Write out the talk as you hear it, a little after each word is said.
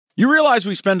You realize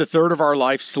we spend a third of our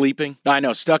life sleeping? I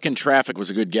know, stuck in traffic was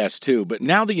a good guess too, but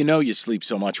now that you know you sleep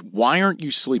so much, why aren't you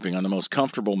sleeping on the most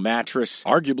comfortable mattress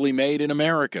arguably made in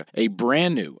America? A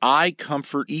brand new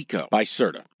iComfort Eco by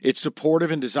Serta. It's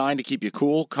supportive and designed to keep you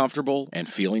cool, comfortable, and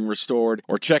feeling restored.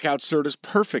 Or check out Serta's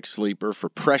Perfect Sleeper for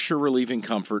pressure-relieving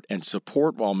comfort and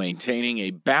support while maintaining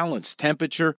a balanced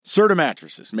temperature. Serta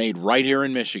mattresses, made right here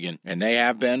in Michigan, and they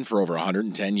have been for over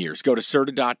 110 years. Go to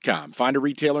Serta.com. Find a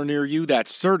retailer near you.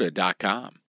 That's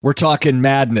Serta.com. We're talking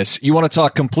madness. You want to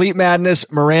talk complete madness?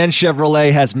 Moran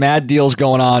Chevrolet has mad deals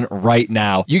going on right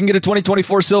now. You can get a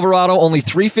 2024 Silverado only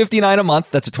 $359 a month.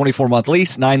 That's a 24-month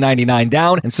lease, $999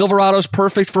 down. And Silverado's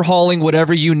perfect for hauling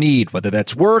whatever you need, whether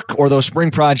that's work or those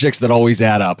spring projects that always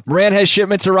add up. Moran has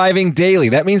shipments arriving daily.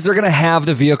 That means they're going to have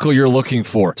the vehicle you're looking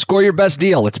for. Score your best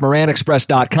deal. It's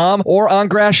MoranExpress.com or on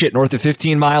Gratiot, north of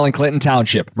 15 Mile in Clinton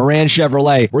Township. Moran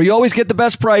Chevrolet, where you always get the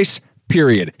best price,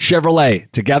 period.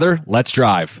 Chevrolet. Together, let's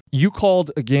drive. You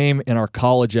called a game in our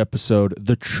college episode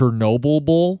the Chernobyl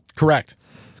Bowl. Correct.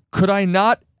 Could I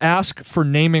not ask for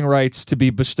naming rights to be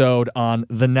bestowed on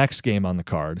the next game on the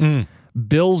card?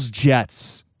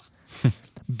 Bills-Jets.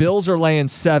 Bills are laying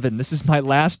 7. This is my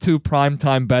last 2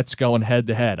 primetime bets going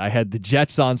head-to-head. I had the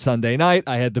Jets on Sunday night.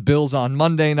 I had the Bills on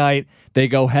Monday night. They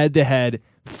go head-to-head,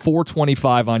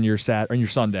 425 on your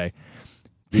Sunday.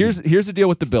 Here's the deal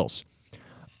with the Bills.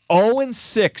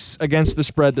 0-6 against the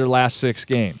spread their last 6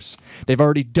 games. They've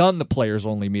already done the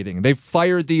players-only meeting. They've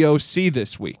fired the OC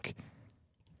this week.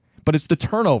 But it's the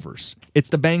turnovers. It's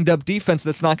the banged-up defense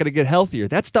that's not going to get healthier.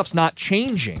 That stuff's not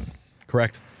changing.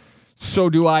 Correct. So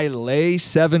do I lay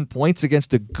 7 points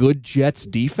against a good Jets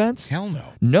defense? Hell no.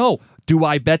 No. Do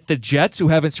I bet the Jets, who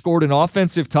haven't scored an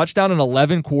offensive touchdown in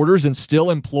 11 quarters and still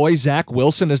employ Zach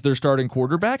Wilson as their starting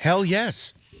quarterback? Hell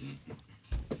yes.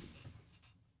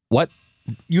 What?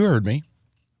 You heard me.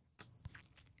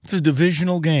 It's a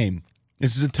divisional game.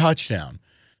 This is a touchdown.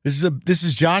 This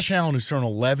is Josh Allen, who's thrown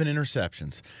 11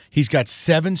 interceptions. He's got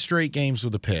 7 straight games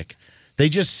with a pick. They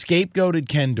just scapegoated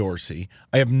Ken Dorsey.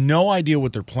 I have no idea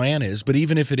what their plan is, but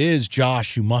even if it is,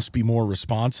 Josh, you must be more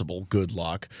responsible. Good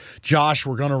luck. Josh,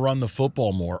 we're going to run the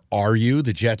football more. Are you?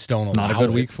 The Jets don't allow it. Not a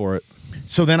good week for it.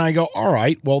 So then I go, all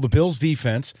right, well, the Bills'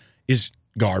 defense is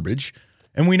garbage,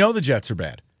 and we know the Jets are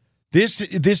bad.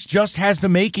 This just has the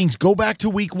makings. Go back to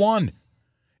week 1.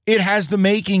 It has the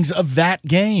makings of that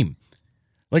game.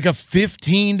 Like a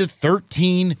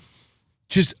 15-13,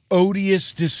 just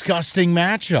odious, disgusting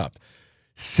matchup.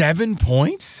 7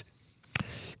 points?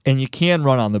 And you can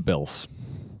run on the Bills.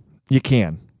 You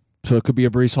can. So it could be a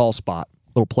Breece Hall spot.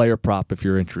 Little player prop if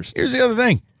you're interested. Here's the other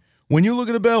thing. When you look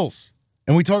at the Bills,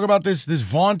 and we talk about this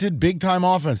vaunted big-time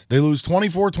offense, they lose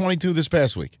 24-22 this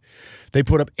past week. They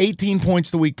put up 18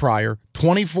 points the week prior,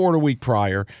 24 the week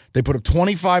prior. They put up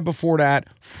 25 before that,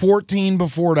 14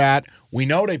 before that. We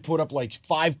know they put up like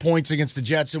 5 points against the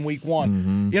Jets in week 1.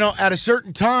 Mm-hmm. You know, at a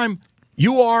certain time,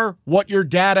 you are what your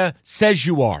data says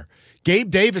you are.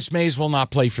 Gabe Davis may as well not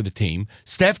play for the team.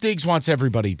 Steph Diggs wants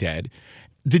everybody dead.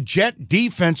 The Jet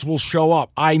defense will show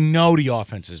up. I know the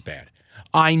offense is bad.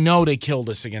 I know they killed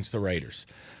us against the Raiders.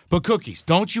 But Cookies,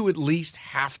 don't you at least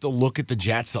have to look at the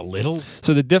Jets a little?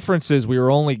 So the difference is we were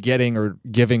only getting or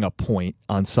giving a point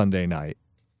on Sunday night.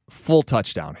 Full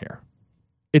touchdown here.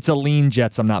 It's a lean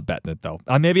Jets. I'm not betting it, though.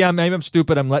 Maybe I'm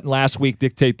stupid. I'm letting last week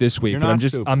dictate this week. You're but not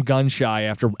stupid. I'm gun shy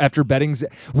after betting.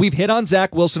 We've hit on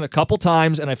Zach Wilson a couple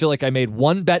times, and I feel like I made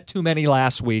one bet too many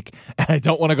last week, and I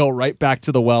don't want to go right back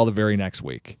to the well the very next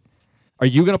week. Are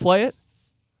you going to play it?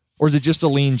 Or is it just a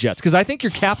lean Jets? Because I think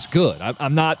your cap's good.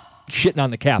 I'm not shitting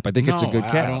on the cap. I think it's a good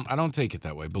cap. I don't take it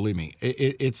that way. Believe me,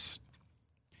 it's.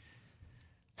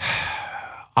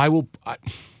 I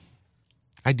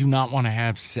do not want to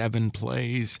have 7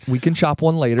 plays. We can chop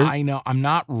one later. I know I'm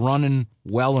not running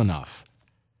well enough,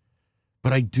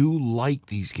 but I do like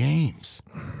these games.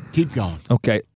 Keep going. Okay,